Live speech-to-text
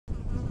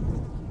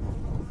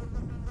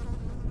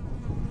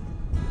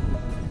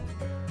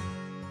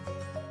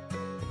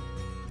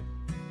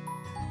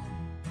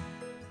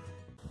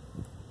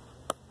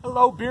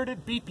Hello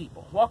bearded bee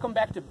people. Welcome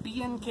back to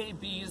B&K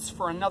Bees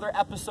for another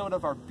episode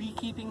of our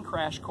Beekeeping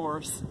Crash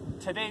Course.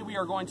 Today we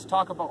are going to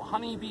talk about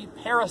honeybee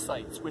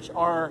parasites, which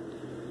are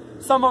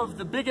some of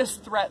the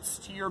biggest threats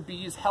to your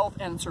bees' health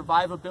and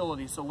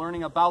survivability. So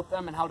learning about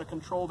them and how to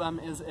control them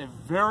is a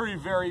very,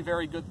 very,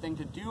 very good thing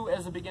to do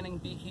as a beginning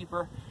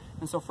beekeeper.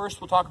 And so first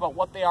we'll talk about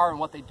what they are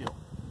and what they do.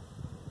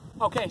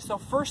 Okay, so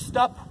first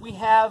up we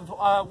have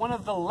one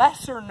of the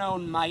lesser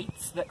known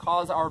mites that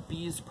cause our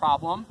bees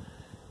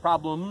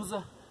problems.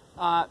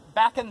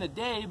 Back in the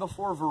day,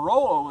 before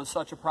varroa was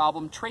such a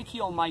problem,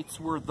 tracheal mites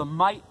were the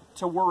mite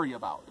to worry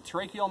about.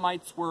 Tracheal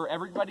mites were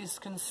everybody's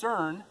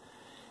concern,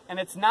 and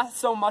it's not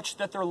so much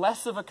that they're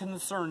less of a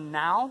concern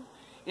now,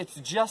 it's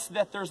just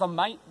that there's a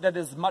mite that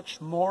is much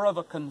more of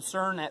a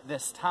concern at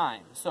this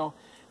time. So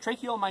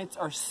tracheal mites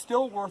are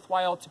still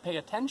worthwhile to pay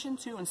attention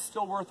to and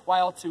still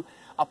worthwhile to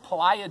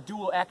apply a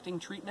dual acting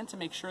treatment to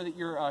make sure that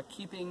you're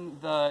keeping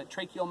the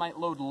tracheal mite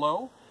load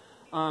low.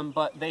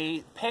 But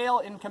they pale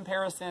in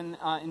comparison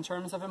in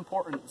terms of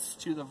importance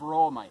to the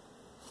varroa mite.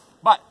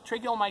 But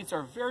tracheal mites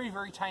are very,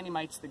 very tiny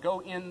mites that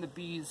go in the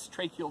bees'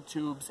 tracheal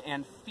tubes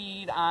and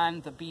feed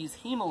on the bees'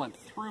 hemolymph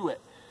through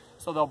it.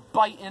 So they'll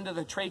bite into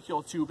the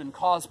tracheal tube and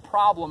cause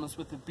problems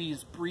with the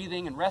bees'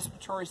 breathing and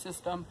respiratory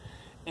system,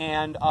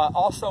 and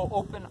also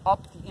open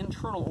up the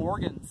internal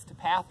organs to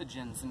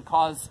pathogens and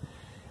cause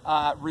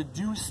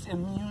reduced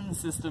immune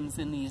systems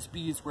in these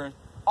bees where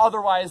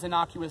otherwise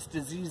innocuous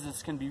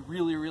diseases can be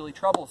really, really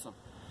troublesome.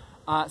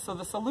 So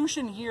the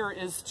solution here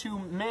is to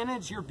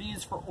manage your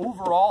bees for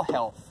overall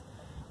health.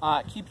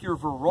 Keep your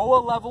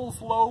varroa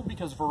levels low,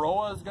 because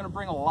varroa is going to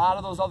bring a lot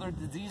of those other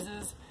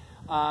diseases.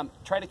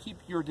 Try to keep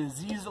your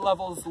disease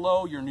levels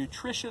low, your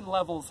nutrition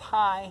levels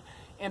high,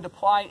 and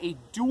apply a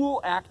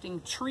dual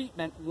acting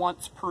treatment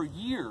once per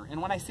year.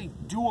 And when I say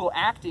dual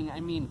acting, I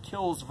mean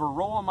kills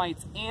varroa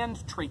mites and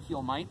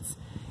tracheal mites.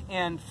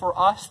 And for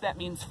us, that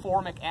means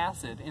formic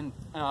acid in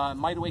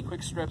Mite Away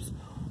Quick Strips,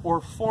 or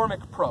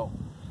Formic Pro.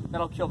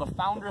 That'll kill the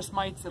foundress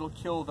mites, it'll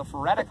kill the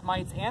phoretic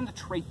mites and the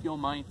tracheal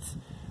mites.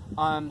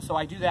 So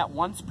I do that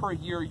once per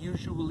year,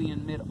 usually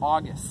in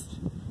mid-August.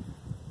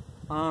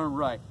 All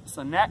right,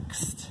 so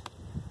next,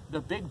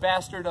 the big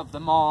bastard of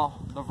them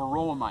all, the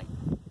varroa mite.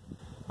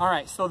 All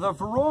right, so the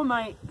varroa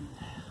mite,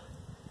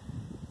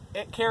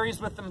 it carries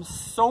with them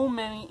so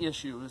many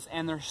issues,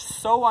 and they're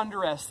so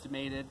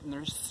underestimated, and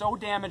they're so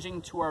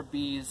damaging to our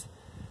bees.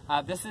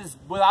 This is,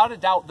 without a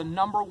doubt, the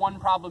 #1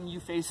 problem you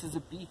face as a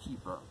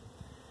beekeeper.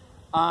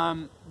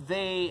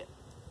 They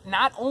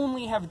not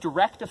only have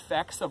direct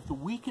effects of the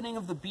weakening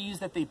of the bees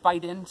that they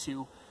bite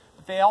into,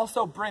 but they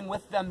also bring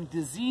with them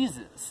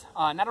diseases.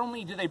 Not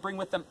only do they bring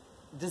with them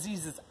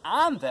diseases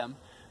on them,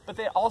 but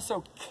they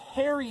also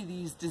carry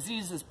these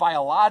diseases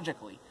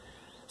biologically.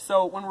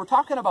 So when we're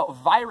talking about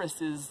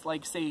viruses,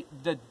 like say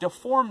the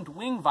deformed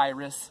wing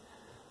virus,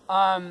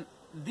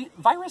 the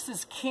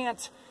viruses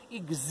can't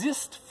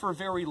exist for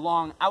very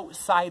long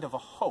outside of a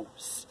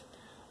host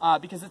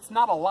because it's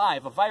not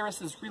alive. A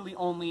virus is really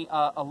only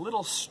a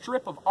little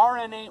strip of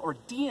RNA or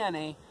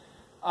DNA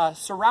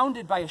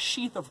surrounded by a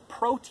sheath of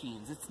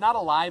proteins. It's not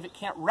alive. It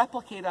can't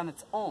replicate on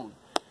its own.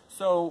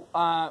 So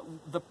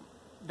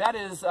that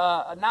is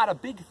not a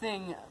big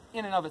thing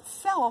in and of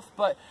itself,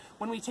 but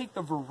when we take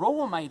the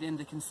varroa mite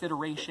into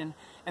consideration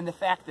and the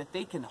fact that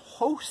they can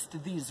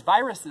host these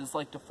viruses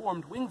like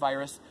deformed wing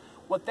virus,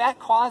 what that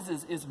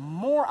causes is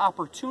more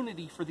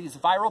opportunity for these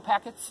viral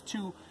packets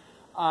to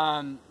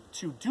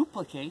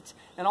duplicate,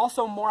 and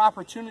also more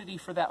opportunity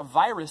for that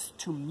virus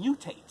to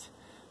mutate.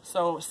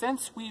 So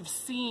since we've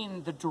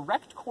seen the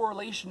direct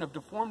correlation of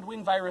deformed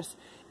wing virus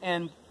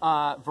and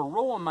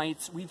varroa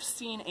mites, we've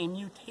seen a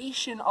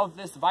mutation of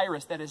this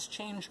virus that has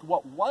changed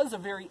what was a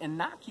very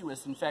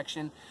innocuous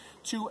infection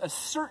to a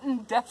certain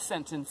death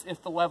sentence if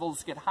the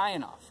levels get high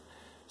enough.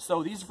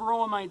 So these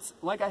varroa mites,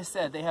 like I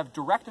said, they have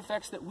direct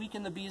effects that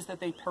weaken the bees that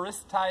they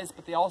parasitize,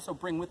 but they also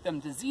bring with them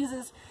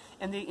diseases,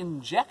 and they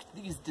inject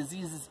these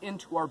diseases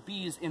into our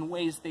bees in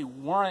ways they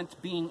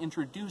weren't being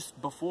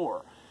introduced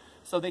before.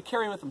 So they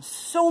carry with them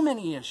so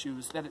many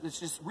issues that it's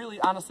just really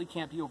honestly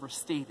can't be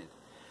overstated.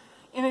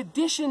 In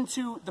addition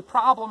to the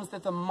problems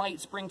that the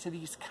mites bring to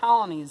these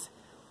colonies,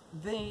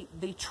 they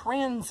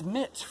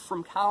transmit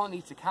from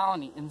colony to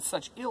colony in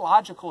such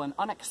illogical and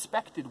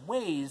unexpected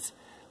ways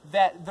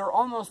that they're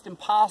almost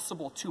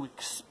impossible to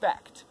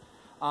expect.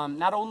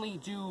 Not only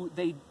do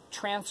they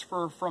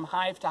transfer from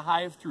hive to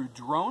hive through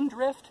drone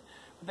drift,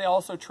 they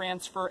also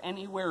transfer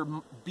anywhere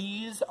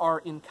bees are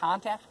in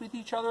contact with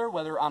each other,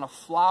 whether on a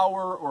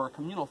flower or a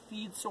communal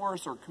feed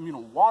source or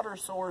communal water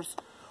source,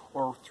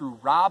 or through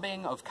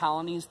robbing of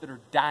colonies that are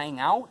dying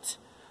out.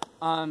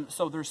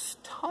 So there's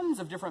tons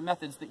of different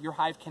methods that your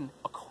hive can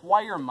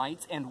acquire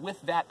mites, and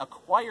with that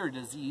acquire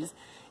disease,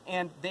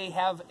 and they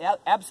have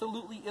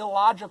absolutely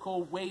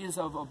illogical ways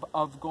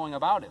of going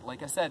about it.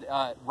 Like I said,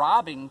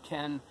 robbing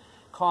can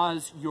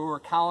cause your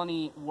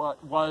colony,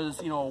 what was,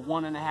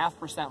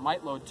 1.5%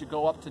 mite load, to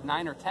go up to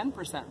 9 or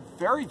 10%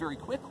 very, very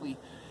quickly,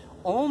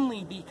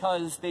 only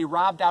because they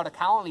robbed out a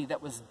colony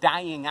that was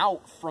dying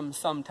out from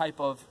some type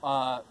of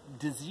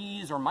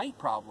disease or mite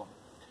problem.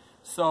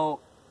 So,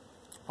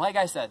 like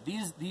I said,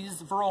 these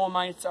varroa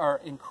mites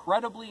are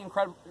incredibly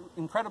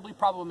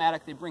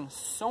problematic. They bring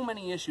so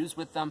many issues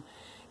with them.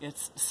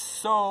 It's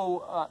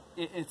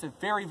it's a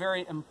very,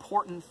 very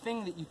important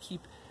thing that you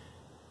keep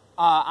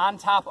on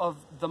top of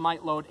the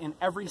mite load in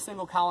every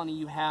single colony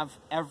you have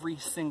every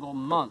single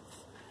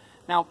month.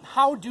 Now,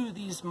 how do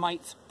these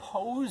mites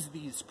pose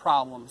these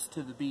problems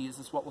to the bees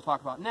is what we'll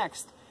talk about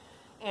next.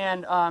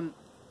 And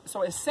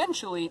so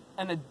essentially,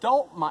 an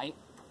adult mite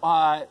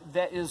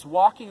that is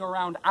walking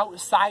around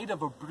outside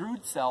of a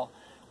brood cell,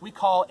 we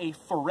call a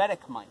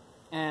phoretic mite.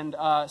 And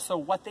so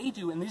what they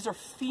do, and these are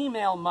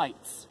female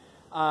mites,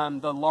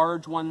 the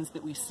large ones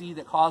that we see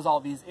that cause all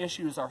these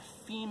issues are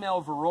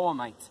female varroa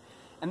mites.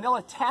 And they'll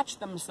attach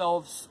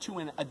themselves to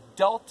an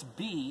adult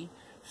bee,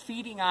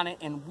 feeding on it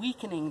and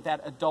weakening that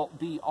adult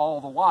bee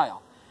all the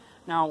while.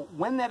 Now,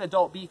 when that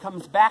adult bee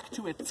comes back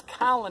to its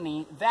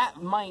colony,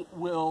 that mite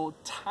will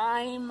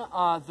time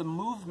the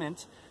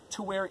movement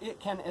to where it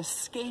can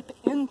escape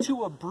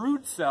into a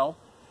brood cell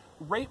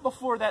right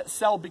before that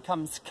cell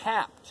becomes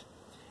capped.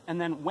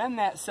 And then when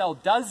that cell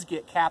does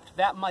get capped,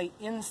 that mite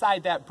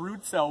inside that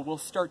brood cell will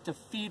start to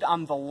feed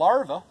on the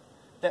larva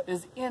that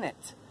is in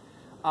it.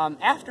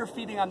 After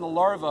feeding on the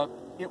larva,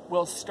 it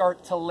will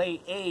start to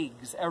lay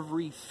eggs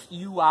every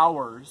few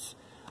hours.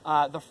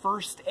 The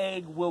first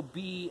egg will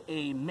be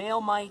a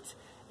male mite,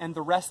 and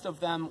the rest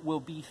of them will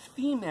be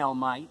female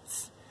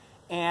mites.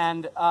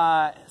 And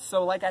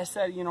so, like I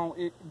said, you know,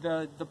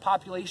 the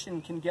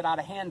population can get out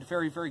of hand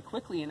very, very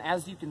quickly. And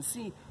as you can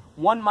see,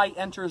 one mite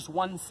enters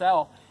one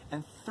cell,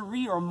 and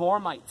 3 or more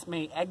mites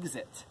may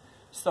exit.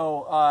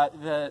 So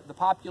the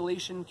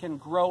population can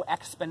grow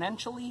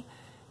exponentially,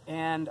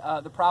 and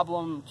the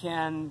problem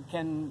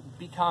can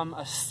become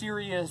a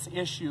serious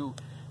issue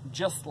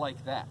just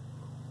like that.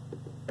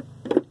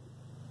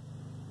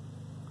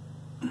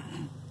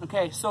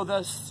 Okay, so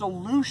the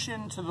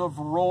solution to the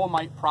varroa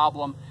mite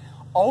problem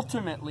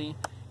ultimately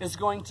is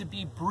going to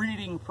be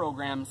breeding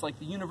programs like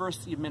the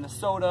University of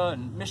Minnesota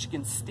and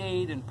Michigan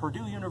State and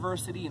Purdue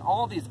University and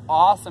all these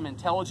awesome,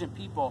 intelligent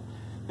people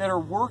that are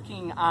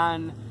working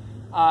on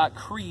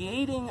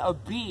creating a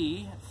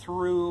bee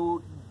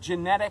through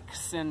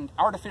genetics and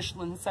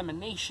artificial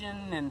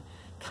insemination and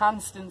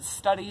constant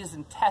studies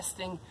and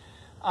testing,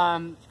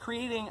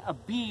 creating a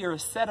bee or a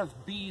set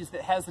of bees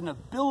that has an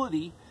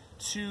ability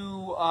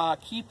to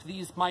keep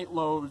these mite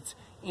loads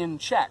in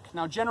check.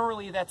 Now,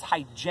 generally that's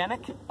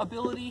hygienic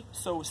ability,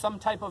 so some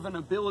type of an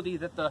ability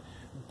that the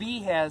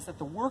bee has, that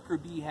the worker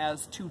bee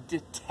has, to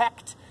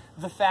detect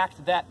the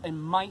fact that a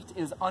mite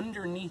is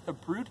underneath a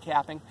brood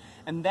capping,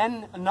 and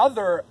then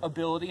another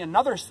ability,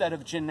 another set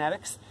of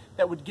genetics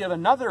that would give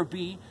another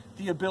bee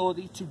the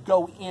ability to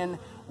go in,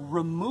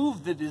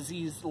 remove the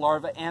diseased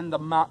larva and the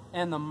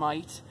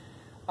mite,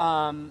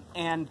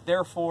 and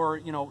therefore,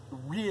 you know,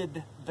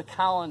 rid the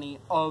colony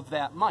of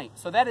that mite.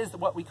 So that is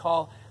what we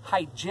call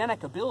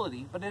hygienic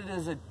ability, but it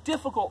is a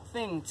difficult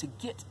thing to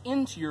get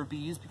into your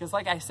bees because,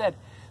 like I said,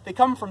 they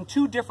come from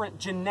 2 different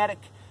genetic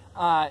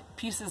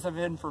pieces of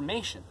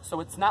information. So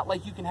it's not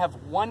like you can have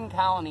one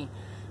colony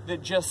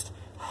that just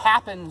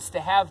happens to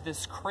have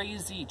this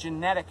crazy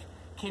genetic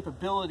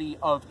capability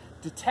of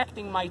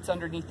detecting mites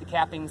underneath the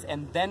cappings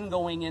and then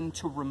going in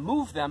to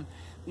remove them.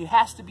 It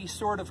has to be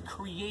sort of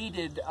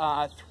created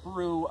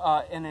through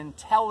an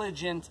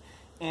intelligent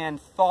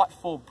and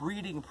thoughtful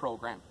breeding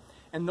program.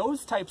 And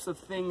those types of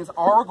things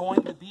are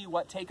going to be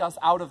what take us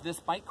out of this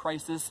mite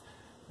crisis,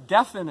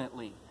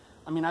 definitely.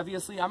 I mean,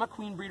 obviously, I'm a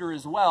queen breeder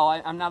as well.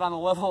 I'm not on the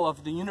level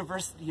of the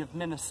University of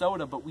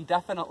Minnesota, but we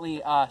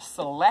definitely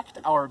select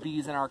our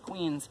bees and our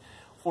queens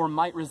for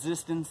mite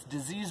resistance,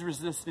 disease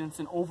resistance,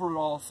 and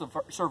overall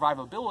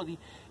survivability.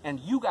 And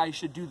you guys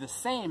should do the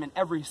same in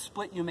every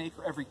split you make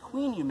or every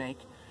queen you make.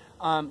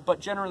 But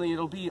generally,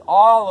 it'll be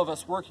all of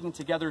us working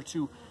together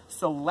to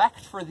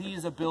select for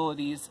these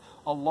abilities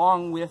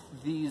along with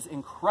these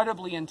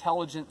incredibly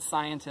intelligent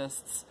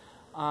scientists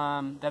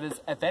that is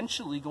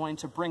eventually going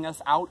to bring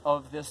us out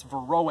of this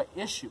varroa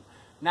issue.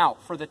 Now,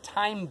 for the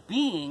time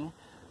being,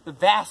 the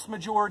vast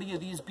majority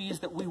of these bees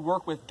that we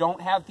work with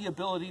don't have the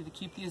ability to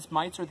keep these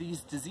mites or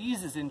these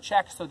diseases in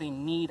check, so they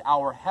need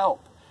our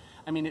help.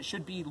 I mean, it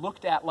should be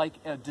looked at like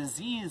a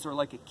disease or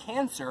like a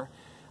cancer.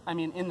 I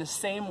mean, in the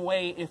same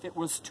way, if it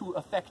was to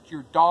affect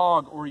your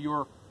dog or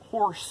your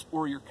horse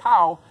or your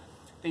cow,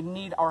 they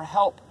need our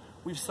help.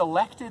 We've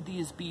selected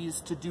these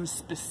bees to do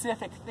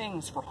specific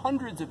things for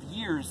hundreds of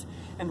years,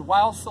 and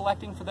while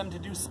selecting for them to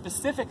do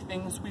specific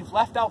things, we've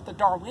left out the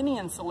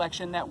Darwinian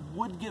selection that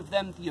would give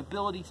them the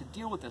ability to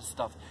deal with this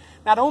stuff.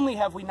 Not only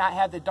have we not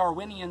had the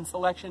Darwinian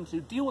selection to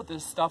deal with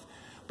this stuff,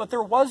 but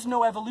there was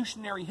no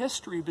evolutionary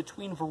history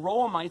between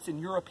varroa mites and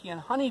European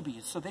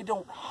honeybees, so they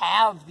don't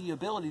have the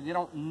ability, they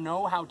don't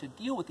know how to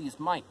deal with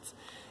these mites.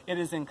 It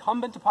is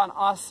incumbent upon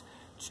us,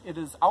 it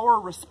is our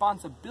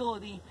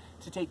responsibility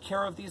to take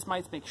care of these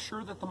mites, make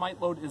sure that the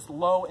mite load is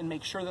low, and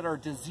make sure that our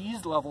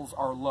disease levels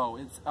are low.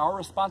 It's our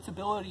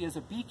responsibility as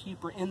a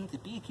beekeeper in the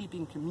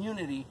beekeeping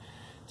community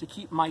to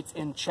keep mites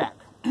in check.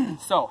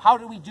 So how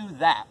do we do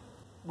that?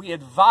 We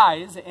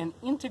advise an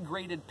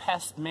integrated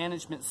pest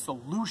management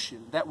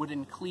solution that would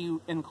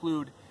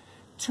include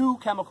 2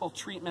 chemical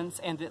treatments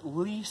and at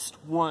least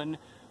 1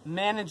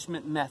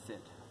 management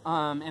method.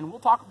 And we'll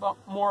talk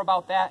more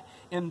about that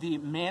in the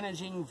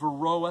Managing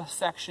Varroa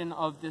section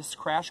of this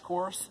crash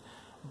course.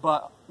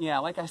 But yeah,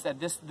 like I said,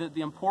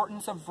 the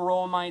importance of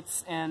varroa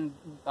mites and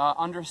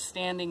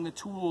understanding the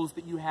tools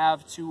that you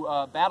have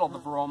to battle the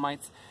varroa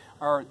mites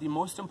are the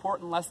most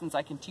important lessons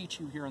I can teach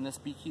you here in this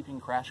beekeeping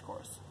crash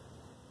course.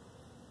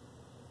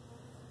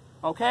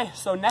 Okay,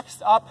 so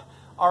next up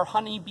are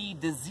honeybee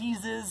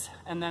diseases,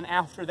 and then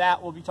after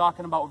that we'll be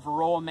talking about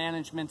varroa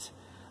management.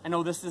 I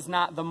know this is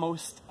not the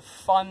most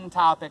fun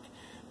topic,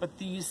 but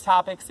these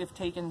topics, if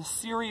taken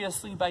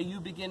seriously by you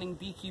beginning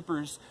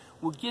beekeepers,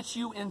 will get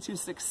you into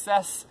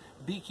success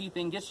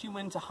beekeeping, get you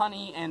into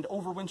honey and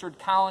overwintered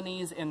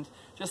colonies and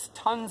just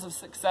tons of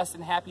success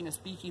and happiness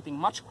beekeeping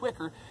much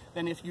quicker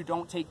than if you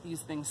don't take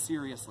these things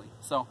seriously.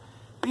 So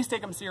please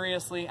take them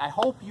seriously. I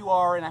hope you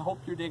are, and I hope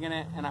you're digging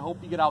it, and I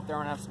hope you get out there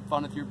and have some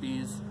fun with your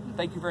bees. And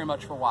thank you very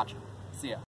much for watching. See ya.